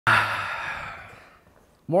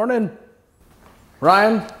Morning.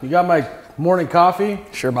 Ryan, you got my morning coffee?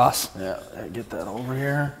 Sure, boss. Yeah, get that over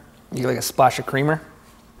here. You like a splash of creamer?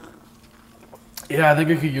 Yeah, I think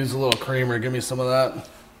I could use a little creamer. Give me some of that.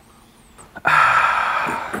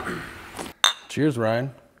 Cheers,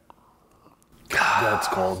 Ryan. That's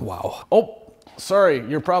cold. Wow. Oh, sorry.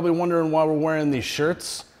 You're probably wondering why we're wearing these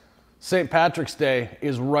shirts. St. Patrick's Day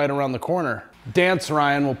is right around the corner. Dance,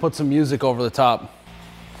 Ryan. We'll put some music over the top.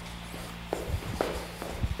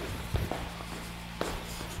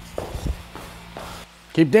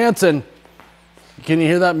 Keep dancing. Can you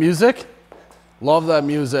hear that music? Love that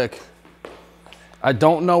music. I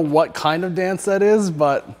don't know what kind of dance that is,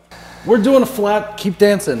 but we're doing a flat, keep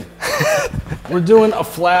dancing. We're doing a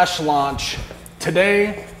flash launch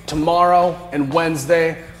today, tomorrow, and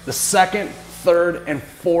Wednesday, the 2nd, 3rd, and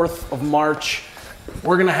 4th of March.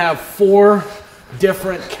 We're gonna have 4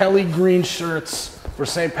 different Kelly green shirts for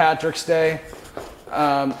St. Patrick's Day.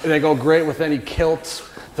 They go great with any kilts,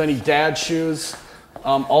 with any dad shoes.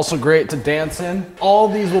 Also great to dance in. All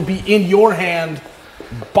these will be in your hand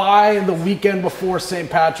by the weekend before St.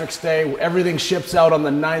 Patrick's Day. Everything ships out on the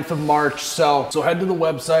 9th of March. So head to the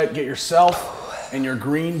website, get yourself and your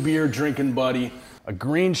green beer drinking buddy a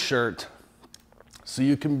green shirt so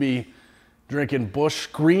you can be drinking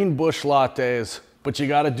green bush lattes, but you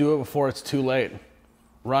got to do it before it's too late.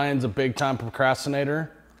 Ryan's a big time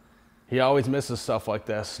procrastinator. He always misses stuff like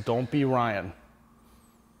this. Don't be Ryan.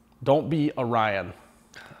 Don't be a Ryan.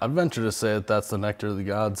 I'd venture to say that that's the nectar of the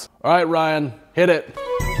gods. All right, Ryan, hit it.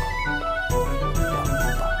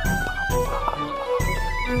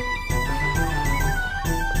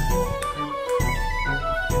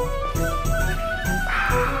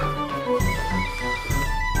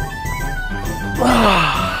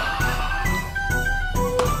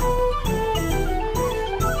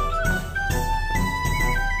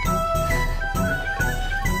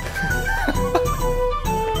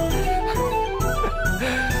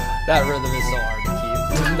 That rhythm is so hard to keep.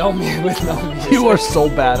 With no music. You are so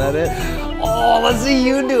bad at it. Oh, let's see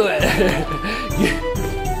you do it.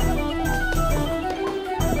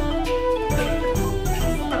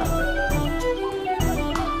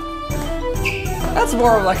 That's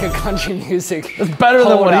more of like a country music. It's better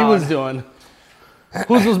than what he was doing.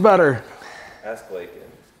 Whose was better? Ask Lakin.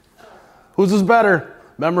 Whose was better?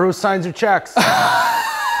 Remember who signs your checks.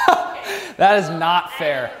 That is not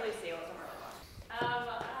fair.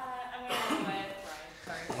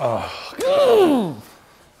 Oh,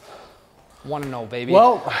 1-0, baby.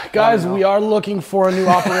 well, guys, we are looking for a new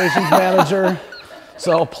operations manager,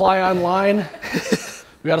 so apply online.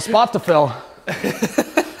 We got a spot to fill.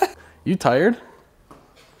 You tired?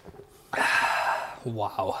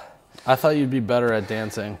 Wow. I thought you'd be better at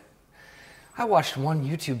dancing. I watched one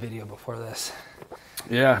YouTube video before this.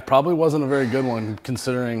 Yeah, probably wasn't a very good one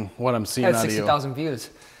considering what I'm seeing It had out of you. 60,000 views.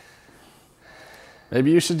 Maybe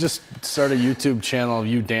you should just start a YouTube channel of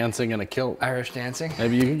you dancing in a kilt. Irish dancing.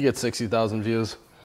 Maybe you could get 60,000 views.